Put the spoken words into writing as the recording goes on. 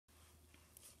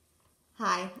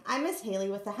Hi, I'm Miss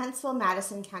Haley with the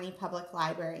Huntsville-Madison County Public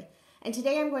Library, and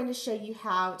today I'm going to show you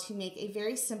how to make a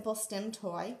very simple STEM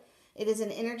toy. It is an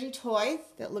energy toy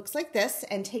that looks like this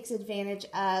and takes advantage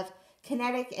of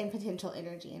kinetic and potential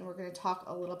energy, and we're going to talk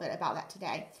a little bit about that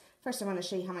today. First, I'm going to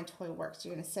show you how my toy works.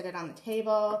 You're going to sit it on the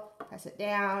table, press it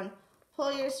down,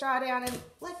 pull your straw down, and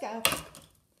let go,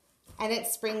 and it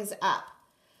springs up.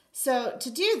 So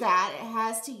to do that, it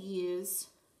has to use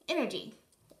energy.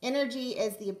 Energy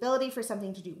is the ability for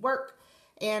something to do work,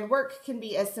 and work can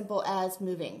be as simple as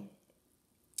moving.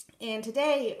 And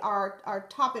today, our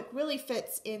topic really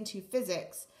fits into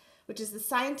physics, which is the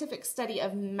scientific study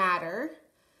of matter,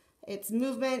 its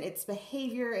movement, its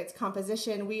behavior, its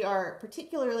composition. We are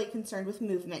particularly concerned with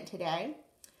movement today.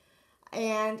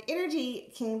 And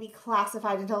energy can be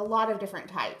classified into a lot of different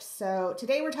types. So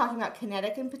today we're talking about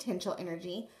kinetic and potential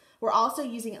energy. We're also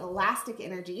using elastic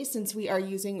energy since we are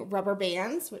using rubber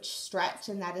bands, which stretch,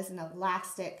 and that is an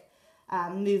elastic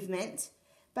movement.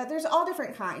 But there's all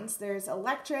different kinds. There's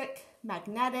electric,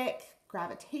 magnetic,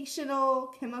 gravitational,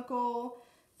 chemical,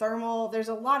 thermal. There's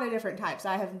a lot of different types.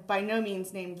 I have by no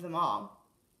means named them all.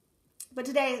 But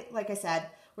today, like I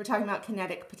said, we're talking about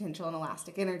kinetic, potential, and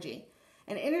elastic energy.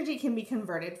 And energy can be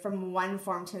converted from one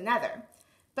form to another.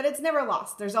 But it's never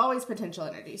lost. There's always potential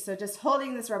energy. So just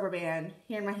holding this rubber band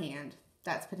here in my hand,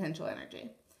 that's potential energy.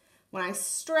 When I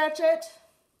stretch it,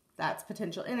 that's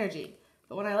potential energy.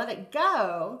 But when I let it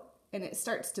go and it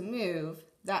starts to move,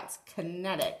 that's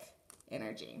kinetic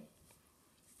energy.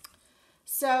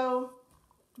 So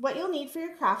what you'll need for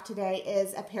your craft today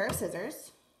is a pair of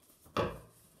scissors,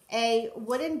 a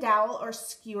wooden dowel or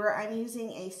skewer. I'm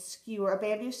using a skewer, a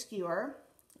bamboo skewer,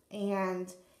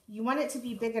 and you want it to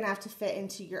be big enough to fit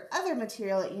into your other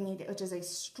material that you need, which is a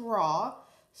straw.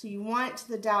 So you want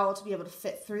the dowel to be able to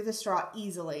fit through the straw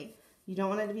easily. You don't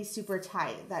want it to be super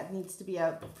tight. That needs to be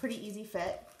a pretty easy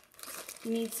fit.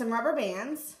 You need some rubber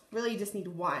bands. Really, you just need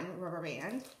one rubber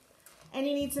band. And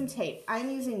you need some tape. I'm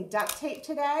using duct tape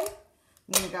today.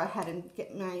 I'm going to go ahead and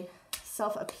get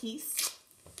myself a piece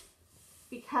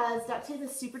because duct tape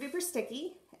is super duper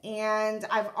sticky, and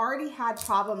I've already had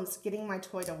problems getting my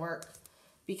toy to work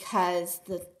because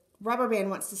the rubber band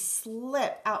wants to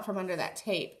slip out from under that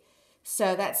tape.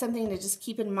 So that's something to just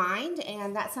keep in mind,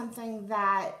 and that's something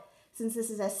that, since this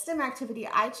is a STEM activity,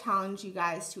 I challenge you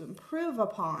guys to improve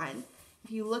upon.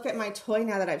 If you look at my toy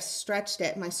now that I've stretched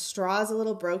it, my straw is a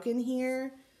little broken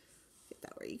here. Get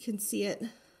that where you can see it.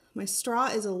 My straw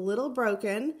is a little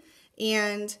broken,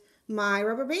 and my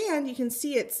rubber band, you can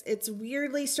see it's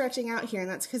weirdly stretching out here, and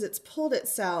that's because it's pulled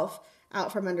itself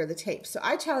out from under the tape. So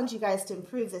I challenge you guys to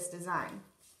improve this design.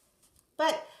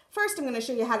 But first I'm going to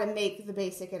show you how to make the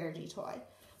basic energy toy.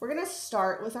 We're going to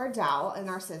start with our dowel and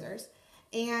our scissors.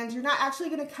 And you're not actually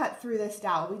going to cut through this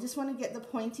dowel. We just want to get the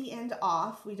pointy end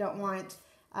off. We don't want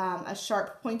a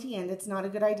sharp pointy end. It's not a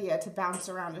good idea to bounce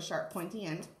around a sharp pointy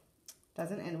end.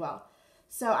 Doesn't end well.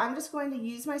 So I'm just going to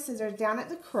use my scissors down at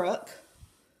the crook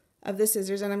of the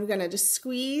scissors, and I'm going to just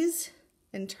squeeze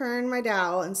and turn my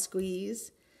dowel and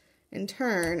squeeze and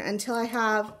turn until I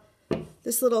have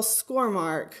this little score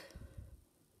mark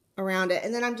around it.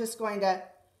 And then I'm just going to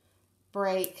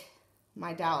break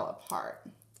my dowel apart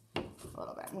a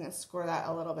little bit. I'm going to score that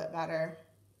a little bit better.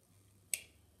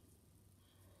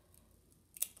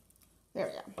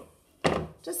 There we go.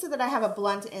 Just so that I have a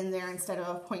blunt end there instead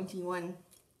of a pointy one.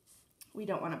 We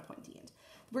don't want a pointy end.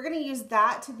 We're going to use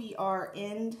that to be our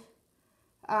end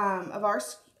of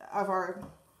our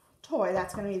toy.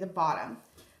 That's going to be the bottom.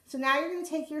 So now you're going to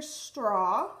take your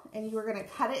straw and you are going to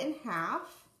cut it in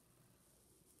half.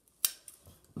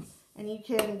 And you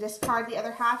can discard the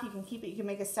other half. You can keep it. You can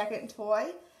make a second toy.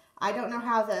 I don't know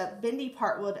how the bendy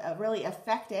part would really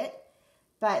affect it,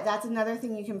 but that's another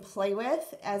thing you can play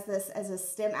with as a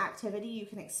STEM activity. You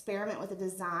can experiment with a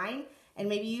design and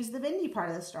maybe use the bendy part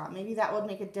of the straw. Maybe that would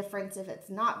make a difference if it's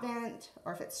not bent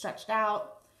or if it's stretched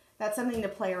out. That's something to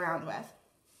play around with.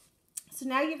 So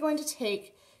now you're going to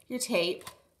take your tape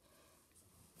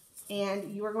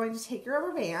and you are going to take your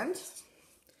rubber band.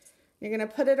 You're going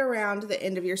to put it around the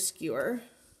end of your skewer.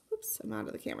 Oops, I'm out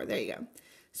of the camera. There you go.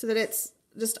 So that it's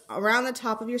just around the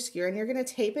top of your skewer, and you're going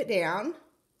to tape it down.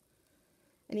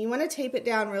 And you want to tape it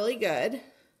down really good.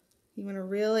 You want to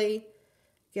really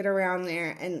get around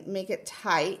there and make it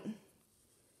tight.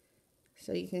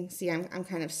 So you can see I'm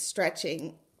kind of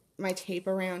stretching my tape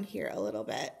around here a little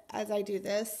bit as I do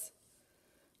this.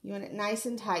 You want it nice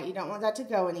and tight. You don't want that to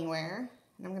go anywhere.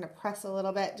 And I'm going to press a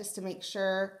little bit just to make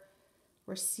sure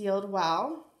we're sealed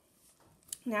well.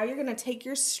 Now you're going to take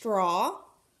your straw.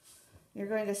 You're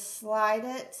going to slide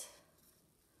it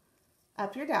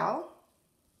up your dowel.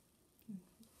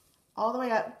 all the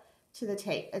way up to the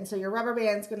tape. And so your rubber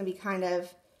band's going to be kind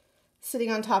of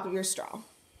sitting on top of your straw,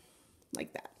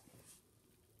 like that.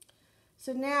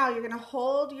 So now you're going to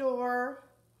hold your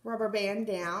rubber band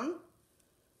down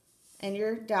and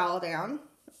your dowel down,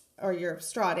 or your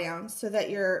straw down, so that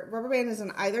your rubber band is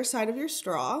on either side of your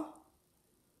straw.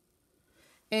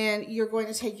 And you're going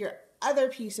to take your other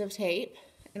piece of tape,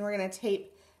 and we're going to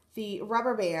tape the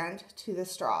rubber band to the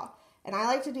straw. And I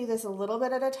like to do this a little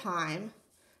bit at a time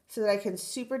so that I can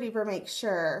super duper make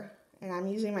sure, and I'm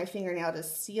using my fingernail to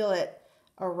seal it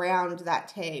around that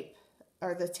tape,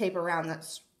 or the tape around that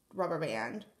rubber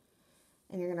band.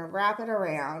 And you're going to wrap it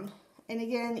around. And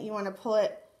again, you want to pull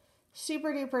it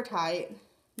super duper tight.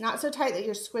 Not so tight that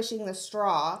you're squishing the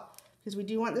straw, because we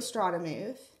do want the straw to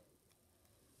move.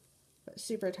 But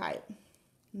super tight.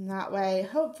 And that way,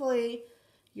 hopefully,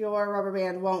 your rubber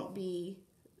band won't be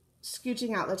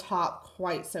scooching out the top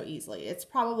quite so easily. It's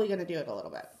probably going to do it a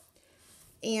little bit.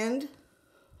 And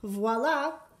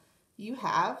voila, you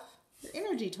have your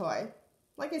energy toy.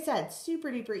 Like I said, super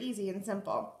duper easy and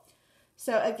simple.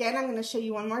 So again, I'm going to show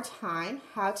you one more time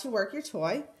how to work your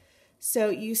toy. So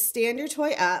you stand your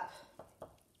toy up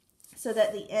so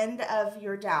that the end of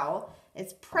your dowel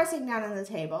is pressing down on the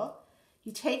table.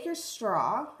 You take your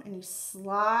straw and you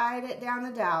slide it down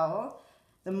the dowel.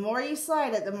 The more you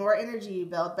slide it, the more energy you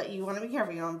build, but you want to be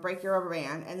careful. You don't want to break your rubber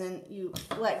band. And then you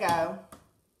let go,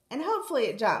 and hopefully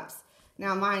it jumps.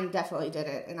 Now mine definitely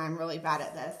didn't, and I'm really bad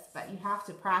at this, but you have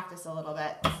to practice a little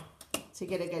bit to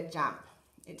get a good jump.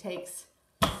 It takes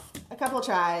a couple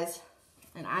tries,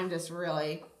 and I'm just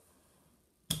really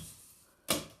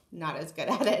not as good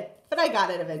at it, but I got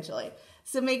it eventually.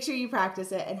 So make sure you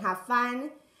practice it and have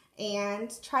fun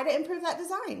and try to improve that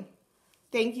design.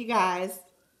 Thank you guys.